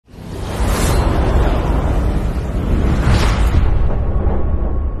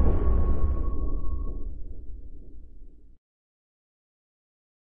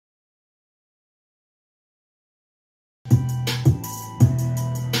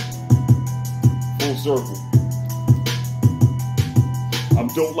FullCircle. I'm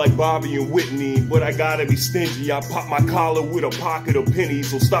dope like Bobby and Whitney, but I gotta be stingy. I pop my collar with a pocket of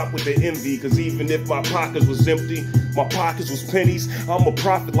pennies, so stop with the envy, cause even if my pockets was empty, my pockets was pennies. I'm a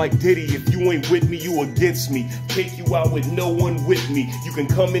prophet like Diddy. If you ain't with me, you against me. Take you out with no one with me. You can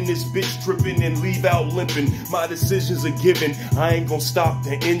come in this bitch tripping and leave out limping. My decisions are given. I ain't gonna stop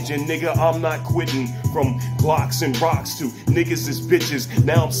the engine, nigga. I'm not quitting. From Glocks and rocks to niggas is bitches.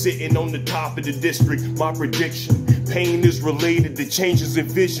 Now I'm sitting on the top of the district. My prediction: pain is related to changes in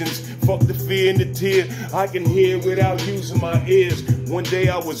visions. Fuck the fear and the tear. I can hear without using my ears. One day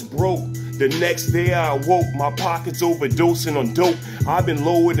I was broke. The next day I awoke, my pockets overdosing on dope. I've been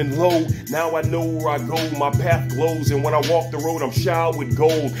lowered and low, now I know where I go. My path glows, and when I walk the road, I'm showered with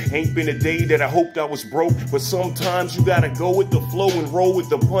gold. Ain't been a day that I hoped I was broke, but sometimes you gotta go with the flow and roll with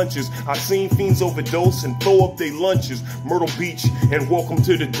the punches. I've seen fiends overdose and throw up their lunches. Myrtle Beach and welcome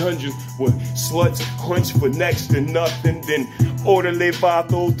to the dungeon, where sluts hunch for next to nothing. Then orderly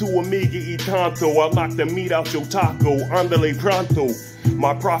vato tu amiga y tanto. I'll knock the meat out your taco, andale pronto.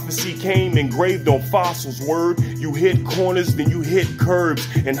 My prophecy came engraved on fossils, word. You hit corners, then you hit curbs,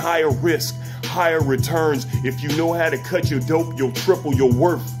 and higher risk, higher returns. If you know how to cut your dope, you'll triple your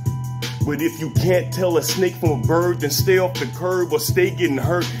worth. But if you can't tell a snake from a bird, then stay off the curb or stay getting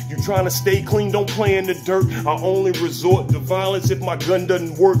hurt. You trying to stay clean, don't play in the dirt. I only resort to violence if my gun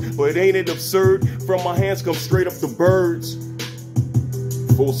doesn't work. But ain't it absurd? From my hands come straight up the birds.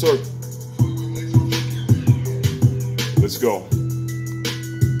 FullCircle. Let's go.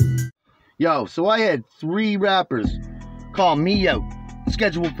 Yo, so I had 3 rappers call me out,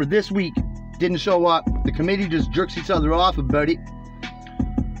 scheduled for this week, didn't show up. The committee just jerks each other off about it.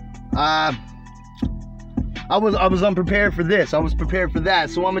 I was unprepared for this. I was prepared for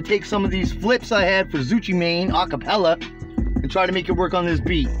that. So I'm gonna take some of these flips I had for Zucci Mane acapella and try to make it work on this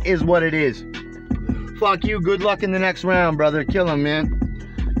beat. Is what it is. Fuck you. Good luck in the next round, brother. Kill him, man.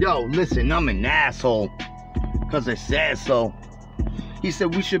 Yo, listen, I'm an asshole, cause I said so. He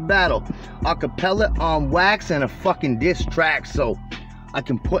said we should battle acapella on wax and a fucking diss track, so I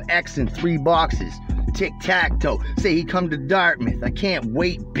can put X in 3 boxes. Tic-tac-toe. Say he come to Dartmouth. I can't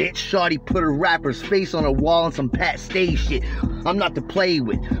wait, bitch. Shawty put a rapper's face on a wall and some Pat Stay shit. I'm not to play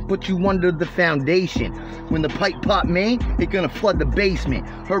with. Put you under the foundation. When the pipe pop main, it gonna flood the basement.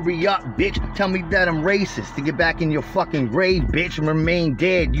 Hurry up, bitch. Tell me that I'm racist to get back in your fucking grave, bitch, and remain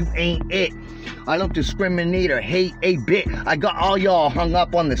dead. You ain't it. I don't discriminate or hate a bit. I got all y'all hung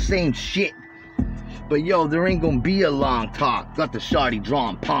up on the same shit. But yo, there ain't gonna be a long talk. Got the shawty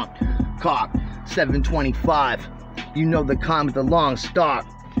drawn, pumped, cock. 725. You know the kind with the long stop.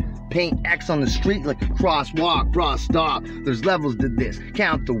 Paint X on the street like a crosswalk. Bra, stop. There's levels to this.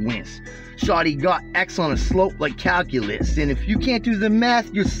 Count the wins. Shawty got X on a slope like calculus. And if you can't do the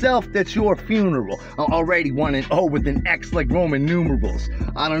math yourself, that's your funeral. I'm already 1-0 with an X like Roman numerals.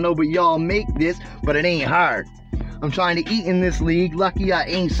 I don't know, but y'all make this, but it ain't hard. I'm trying to eat in this league, lucky I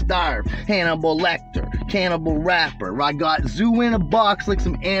ain't starved. Hannibal Lecter, cannibal rapper. I got Zoo in a box like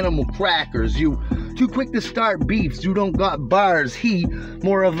some animal crackers. You too quick to start beefs, you don't got bars. He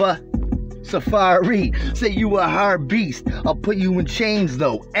more of a safari. Say you a hard beast, I'll put you in chains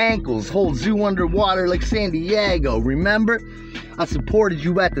though. Ankles, hold Zoo underwater like San Diego. Remember? I supported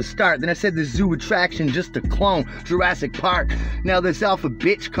you at the start, then I said the zoo attraction just a clone, Jurassic Park. Now this alpha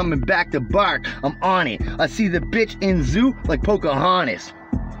bitch coming back to bark, I'm on it. I see the bitch in zoo like Pocahontas.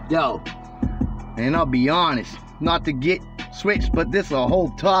 Yo, and I'll be honest, not to get switched, but this a whole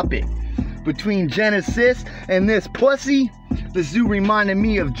topic. Between Genesis and this pussy, the zoo reminded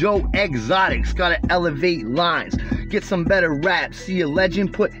me of Joe Exotics. Gotta elevate lines, get some better raps. See a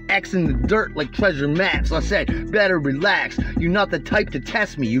legend, put X in the dirt like treasure maps. I said, better relax. You not the type to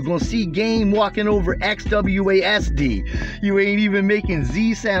test me. You gonna see game walking over XWASD. You ain't even making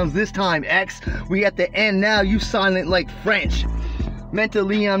Z sounds this time, X. We at the end now, you silent like French.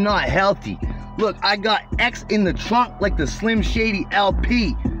 Mentally, I'm not healthy. Look, I got X in the trunk like the Slim Shady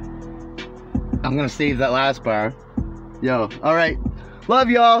LP. I'm gonna save that last bar. Yo, alright.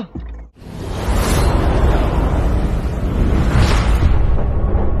 Love y'all.